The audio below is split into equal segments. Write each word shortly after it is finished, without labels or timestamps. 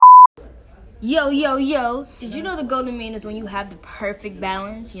Yo, yo, yo. Did you know the golden mean is when you have the perfect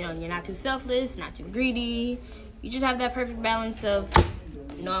balance? You know, you're not too selfless, not too greedy. You just have that perfect balance of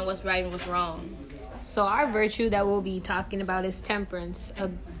knowing what's right and what's wrong. So our virtue that we'll be talking about is temperance.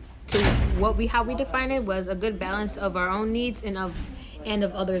 How we define it was a good balance of our own needs and of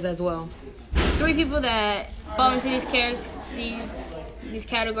others as well. 3 people that fall into these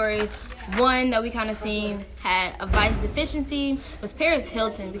categories. One that we kind of seen had a vice deficiency was Paris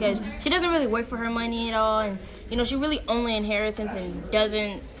Hilton, because she doesn't really work for her money at all, and she really only inheritance and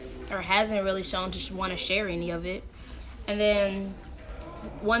hasn't really shown to want to share any of it. And then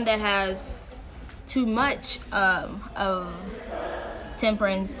one that has too much of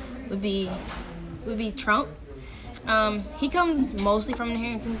temperance would be Trump. He comes mostly from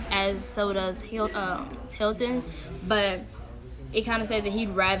inheritance, as so does Hilton, but it kind of says that he'd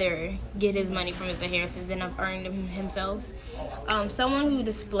rather get his money from his inheritance than have earned them himself. Someone who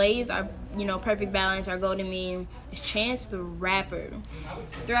displays our, perfect balance, our golden mean, is Chance the Rapper.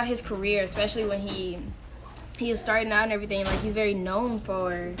 Throughout his career, especially when he was starting out and everything, he's very known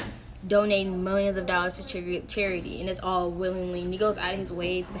for donating millions of dollars to charity, and it's all willingly, and he goes out of his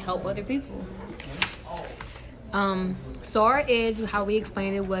way to help other people. So our id, how we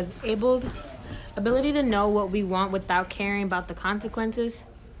explained it, was ability to know what we want without caring about the consequences.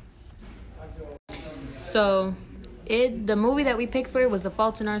 So the movie that we picked for it was The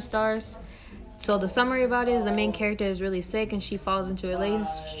Fault in Our Stars. So the summary about it is the main character is really sick and she falls into a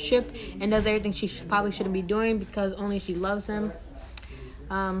relationship and does everything she probably shouldn't be doing because only she loves him.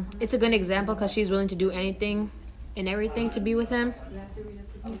 It's a good example because she's willing to do anything and everything to be with him.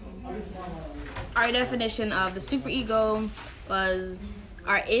 Our definition of the superego was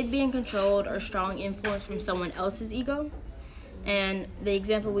our id being controlled or strong influence from someone else's ego. And the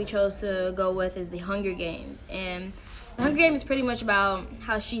example we chose to go with is the Hunger Games. And the Hunger Games is pretty much about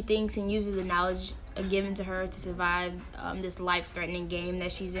how she thinks and uses the knowledge given to her to survive this life-threatening game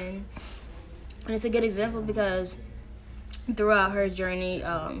that she's in. And it's a good example because throughout her journey,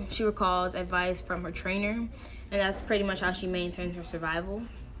 she recalls advice from her trainer, and that's pretty much how she maintains her survival.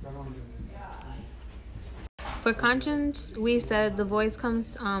 For conscience, we said the voice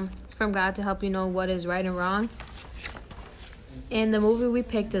comes from God to help you know what is right and wrong. And the movie we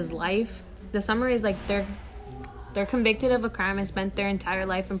picked is Life. The summary is they're convicted of a crime and spent their entire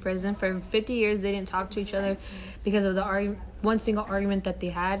life in prison. For 50 years, they didn't talk to each other because of the one single argument that they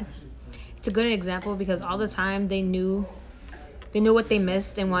had. It's a good example because all the time they knew what they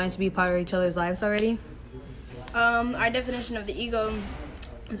missed and wanted to be part of each other's lives already. Our definition of the ego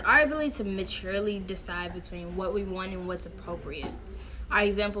is our ability to maturely decide between what we want and what's appropriate. Our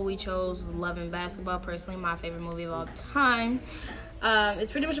example we chose was Love and Basketball, personally my favorite movie of all time.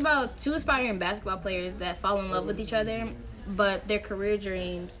 It's pretty much about 2 aspiring basketball players that fall in love with each other, but their career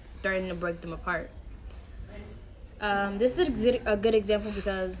dreams threaten to break them apart. This is a good example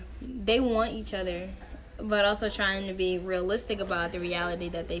because they want each other, but also trying to be realistic about the reality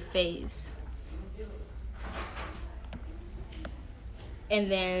that they face. And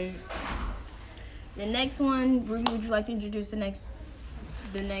then the next one, Ruby, would you like to introduce the next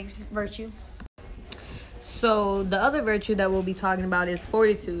virtue? So the other virtue that we'll be talking about is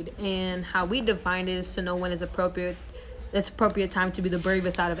fortitude, and how we define it is to know when it's appropriate time to be the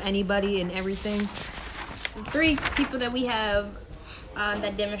bravest out of anybody and everything. 3 people that we have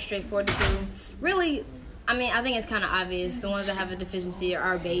that demonstrate fortitude. Really, I think it's kind of obvious. The ones that have a deficiency are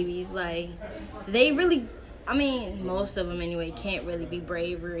our babies. They really, most of them anyway, can't really be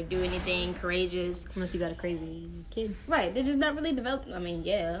brave or do anything courageous. Unless you got a crazy kid. Right, they're just not really developed.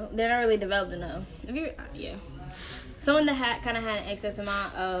 They're not really developed enough. Someone that kind of had an excess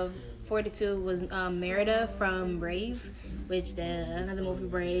amount of fortitude was Merida from Brave, which another movie,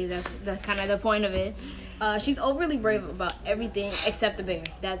 Brave. That's kind of the point of it. She's overly brave about everything except the bear.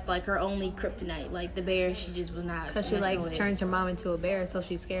 That's her only kryptonite. The bear, she just was not. Because she turns her mom into a bear, so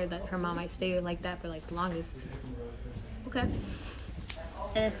she's scared that her mom might stay like that for the longest. Okay.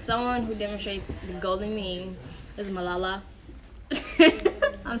 And someone who demonstrates the golden mean is Malala.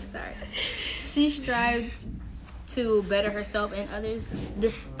 I'm sorry. She strived to better herself and others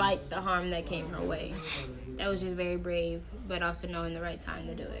despite the harm that came her way. That was just very brave, but also knowing the right time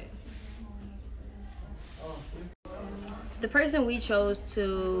to do it. The person we chose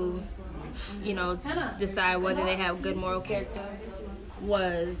to, decide whether they have good moral character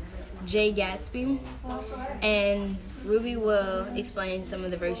was Jay Gatsby, and Ruby will explain some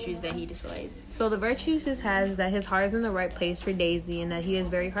of the virtues that he displays. So the virtues he has that his heart is in the right place for Daisy, and that he is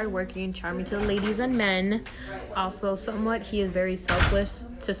very hardworking and charming to the ladies and men. Also, somewhat he is very selfless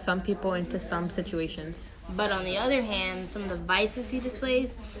to some people and to some situations. But on the other hand, some of the vices he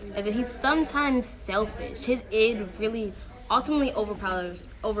displays is that he's sometimes selfish. His id really ultimately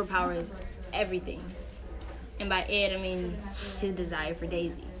overpowers everything. And by id, I mean his desire for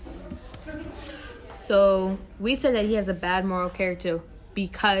Daisy. So we said that he has a bad moral character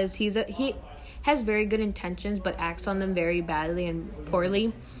because he has very good intentions but acts on them very badly and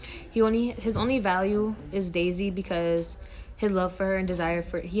poorly. His only value is Daisy because his love for her and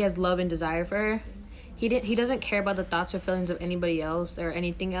he has love and desire for her. He doesn't care about the thoughts or feelings of anybody else or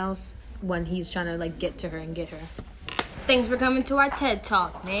anything else when he's trying to like get to her and get her. Thanks for coming to our TED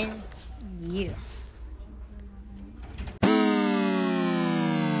Talk, man. Yeah.